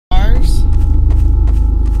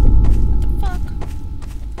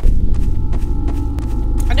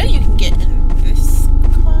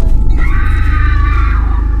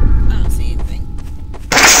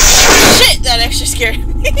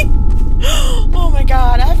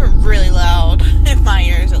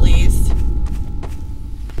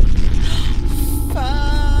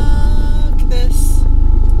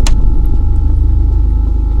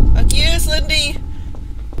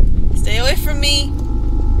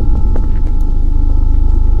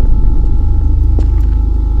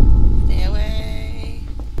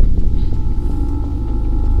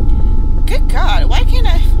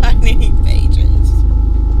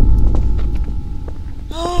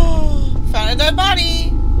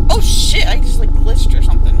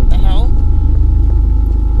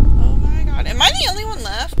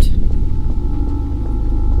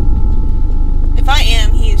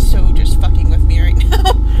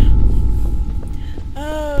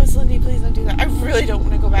do that. I really don't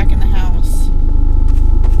want to go back in the house.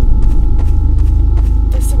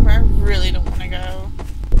 There's somewhere I really don't want to go.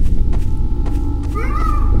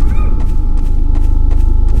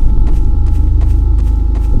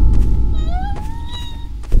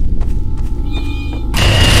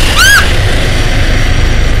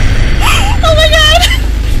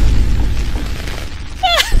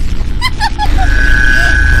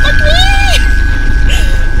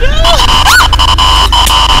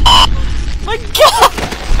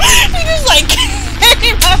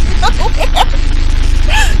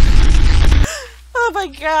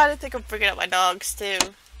 God, I think I'm freaking out my dogs too.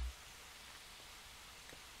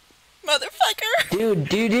 Motherfucker!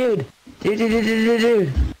 Dude.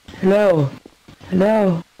 Hello.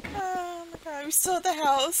 Oh my god, we still at the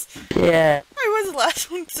house. Yeah. I was the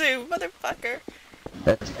last one too, motherfucker.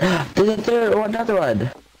 There's a third one, another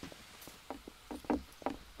one.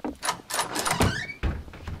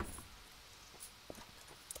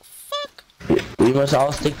 Fuck. We must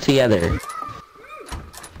all stick together.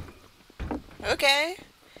 Okay.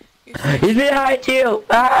 He's behind you!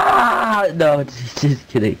 Ah! No, just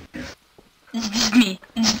kidding. It's just me.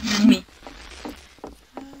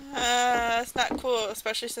 It's not cool,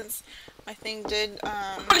 especially since my thing did,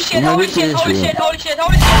 Holy shit, holy shit.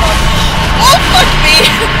 Oh, fuck me!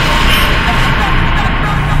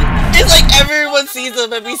 It's like everyone sees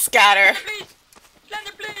them and we scatter.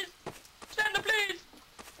 Slender, please! Slender, please!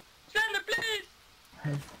 Slender, please!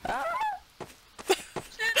 Ah!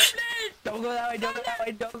 Slender, please! Don't go that way,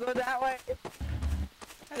 don't go that way!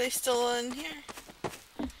 Are they still in here?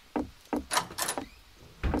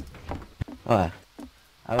 What?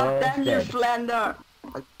 Damn you, Slender!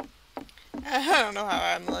 I don't know how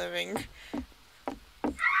I'm living.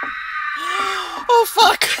 Oh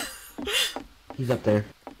fuck! He's up there.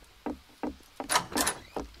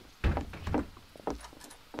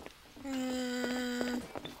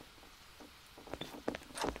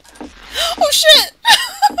 Oh shit!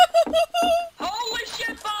 Holy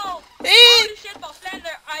shit ball! Hey! Holy shit ball,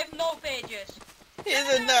 Slender, I have no pages. He's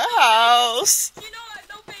in the house. You know I have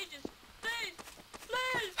no pages. Please!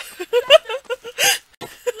 Please!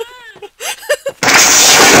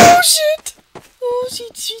 Oh shit! Oh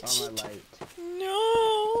shit. No!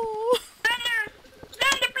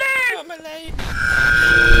 Slender, please! Not my light.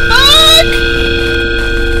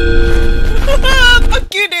 Fuck! Fuck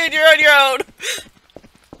you, dude. You're on your own.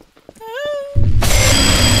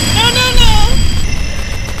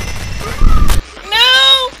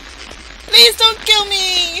 No! Please don't kill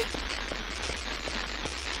me!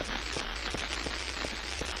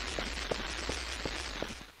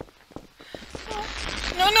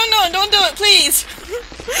 No, don't do it, please!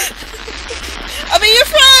 I'll be your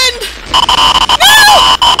friend! No!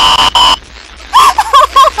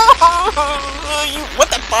 What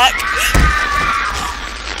the fuck?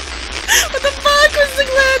 What the fuck was the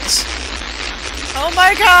glitch? Oh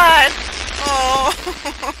my god! Oh.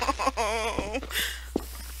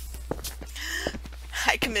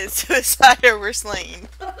 I committed suicide over Slane.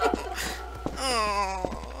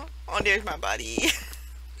 Oh, there's my body.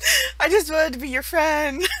 I just wanted to be your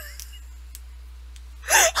friend.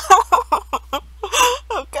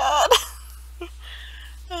 Oh god.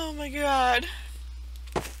 Oh my god.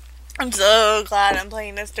 I'm so glad I'm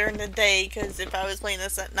playing this during the day, because if I was playing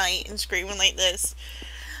this at night and screaming like this,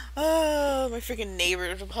 oh, my freaking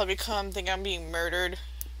neighbors will probably come think I'm being murdered.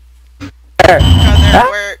 God, they're at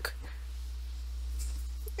work.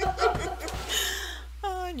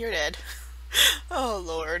 Oh, and you're dead. Oh,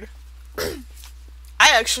 Lord. I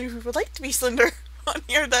actually would like to be Slender on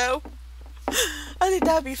here, though. I think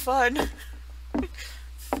that'd be fun.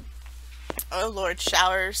 Oh, Lord,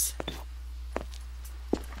 showers.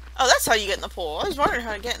 Oh, that's how you get in the pool. I was wondering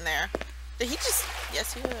how to get in there. Did he just...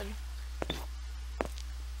 Yes, he did.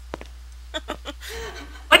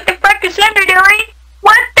 What the fuck is Slender doing?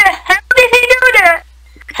 What the hell did he do there?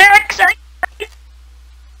 Hex,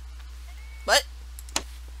 What?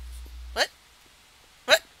 What?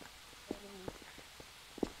 What?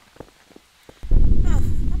 Oh.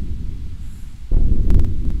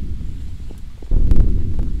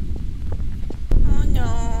 Oh no.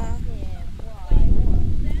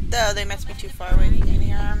 Oh, they must be too far away from me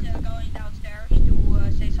here. Going downstairs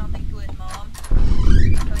to say something to his mom. So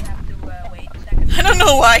we have to wait a second. I don't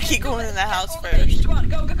know why I keep going in the house first. Go,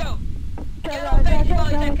 go. Get on the page, he's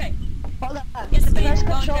AFK. Hold on. Get the page, Press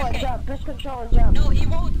go on control and AFK. jump. Press control and jump. No, he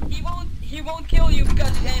won't kill you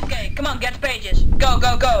because he's AFK. Come on, get the pages. Go.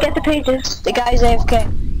 Get the pages. The guy's AFK.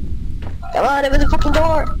 Come on, open the fucking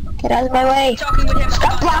door. Get out of my way. Talking with him.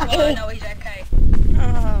 Stop blocking. No, he's AFK.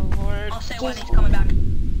 Oh, Lord. I'll say when he's coming back.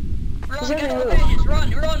 Run, get all the pages. Run.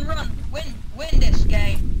 Win.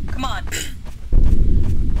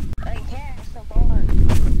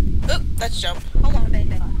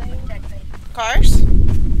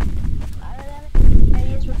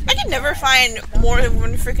 find more than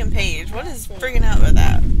one freaking page. What is freaking out with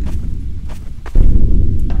that?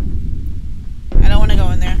 I don't want to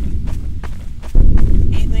go in there.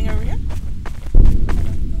 Anything over here?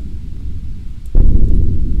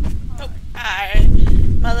 Nope.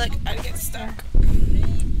 My luck, I get stuck.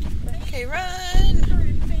 Okay, run!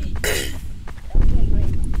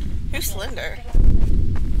 Who's Slender?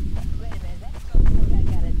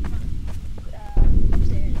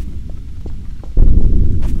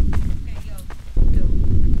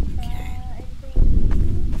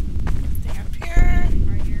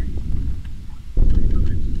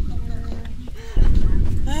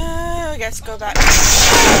 Let's go back.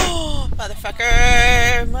 Oh,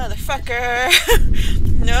 motherfucker! Motherfucker!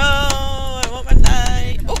 No! I want my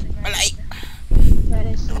light! Oh! My light!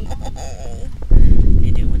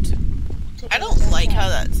 I don't like how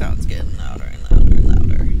that sounds getting louder and louder and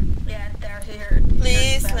louder. Yeah, there's here.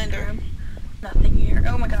 Please, Slender. Nothing here.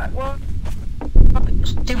 Oh my god, what?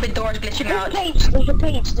 Stupid doors glitching out. There's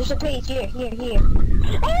a page, here.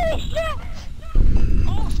 Oh shit!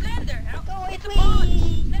 Oh, Slender! Go away,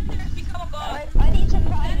 please! Slender has become a bot! I need some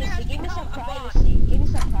privacy, give me some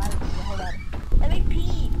privacy. Hold on. Let me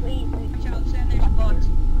pee, please. Child, Slender's a bot.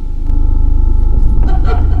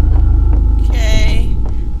 Okay.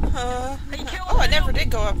 Oh, I never did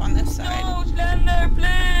go up on this side. No, Slender,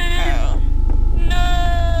 please! Oh. No!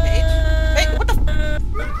 Page? Hey, what the f-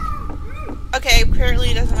 Okay,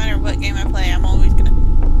 apparently it doesn't matter what game I play, I'm always gonna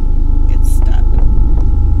get stuck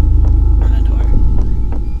on a door.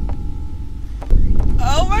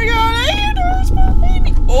 Oh my god, I hear doors behind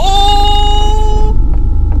me! Oh!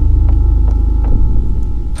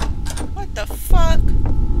 What the fuck?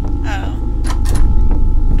 Oh.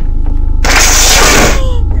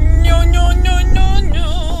 No, no, no, no,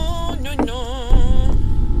 no, no, no.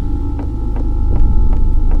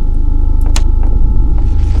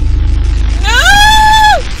 No!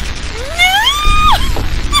 No!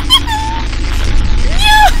 No!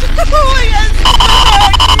 Oh my god!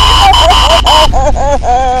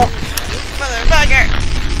 Motherfucker!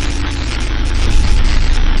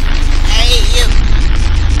 I hate you.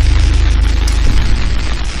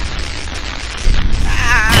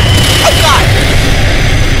 Ah! Oh god!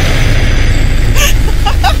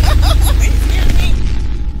 Excuse me.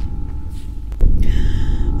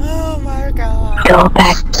 Oh my god. Go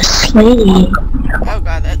back to sleep. Oh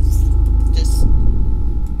god, that's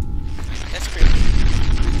creepy.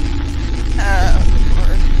 Oh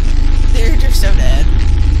lord. Dude, you're so dead.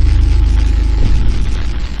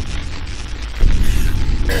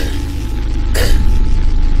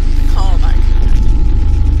 Oh my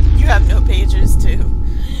god. You have no pages too.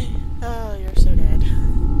 Oh, you're so dead.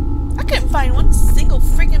 I couldn't find one single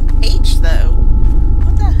freaking page though.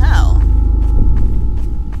 What the hell?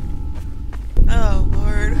 Oh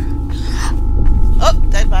lord. Oh,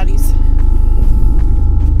 dead bodies.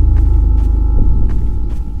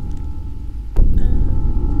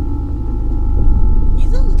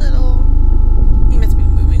 He's a little... He must be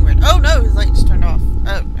moving weird. Oh no, his light just turned off.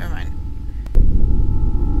 Oh, never mind.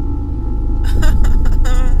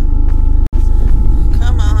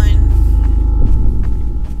 Come on.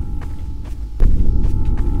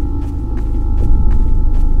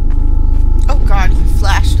 Oh god, he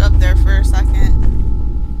flashed up there for a second.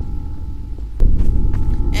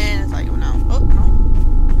 And it's like, oh no. Oh, no.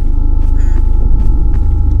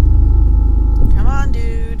 Come on,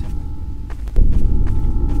 dude.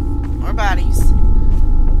 More bodies.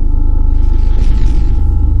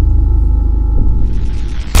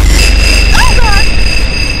 Oh god!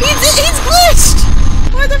 He's glitched!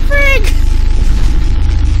 What the frig?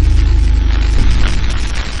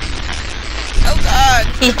 Oh god.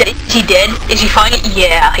 He's dead. Is he dead? Is he fine?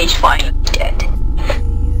 Yeah, he's fine. He's dead.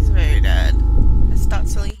 He's very dead. Let's stop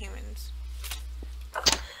silly humans.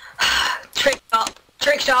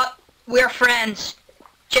 Trick shot, we're friends.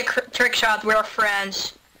 Trick shot, we're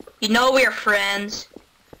friends. You know we're friends.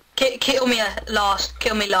 Kill me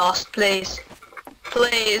lost, please.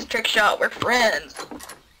 Please, trick shot, we're friends.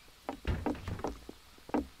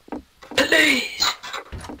 Please.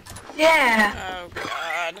 Yeah. Oh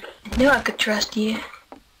god. I knew I could trust you.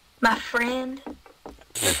 My friend.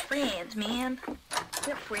 We're friends, man.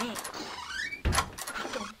 We're friends.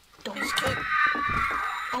 Don't.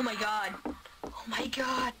 Oh my god. Oh my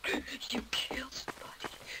god. You killed somebody.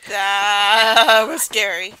 That was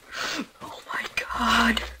scary. Oh my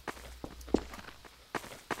god.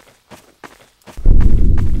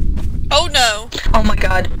 Oh no. Oh my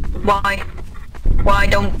god. Why? Why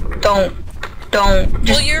don't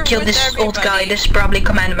just you're kill with this old guy. everybody. This is probably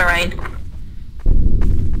Commander Marine.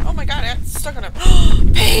 Oh my god, I got stuck on a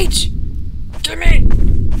Paige! Gimme!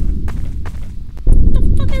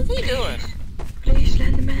 What's he doing? Please,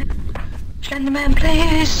 Slenderman. Slenderman,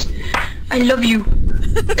 please. I love you.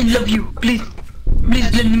 I love you. Please. Please,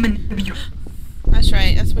 Slenderman, I love you. That's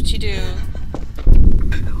right, that's what you do.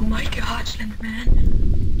 Oh my god,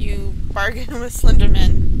 Slenderman. You bargain with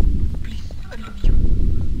Slenderman. Please, I love you.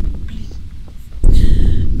 Please.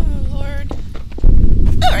 Oh lord.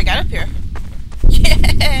 Oh, I got up here.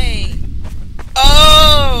 Yay!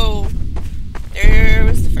 Oh! There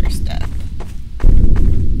was the first step.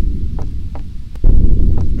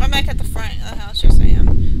 I'm back at the front of the house, yes I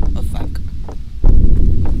am. Oh fuck.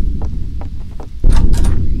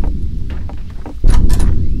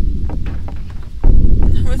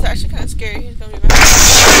 It was actually kind of scary. He's gonna be back.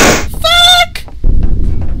 Fuck!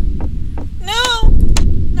 No!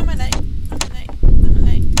 Not my light. Not my light. Not my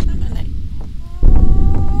light. Not my light.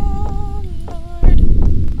 Oh, Lord.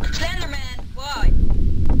 Slenderman, why?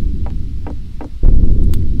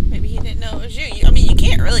 Maybe he didn't know it was you. I mean, you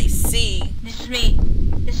can't really see. This is me.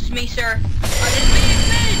 This is me, sir. Oh, this is me, it's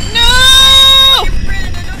me! No! Your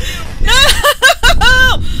friend, I love you!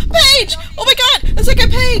 No! Paige! Oh my god! It's like a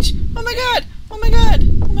page! Oh my god! Oh my god!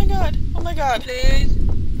 Oh my god! Oh my god! Please.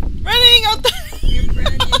 Running out the Your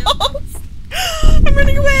friend, you know. house! I'm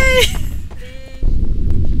running away!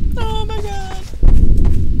 Please. Oh my god!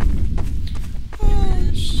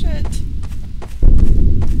 Oh shit!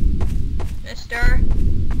 Mister.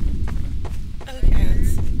 Okay,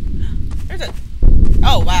 let's. There's a.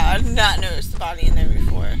 Oh wow! I did not notice the body in there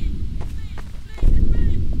before.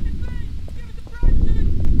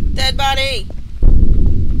 Dead body!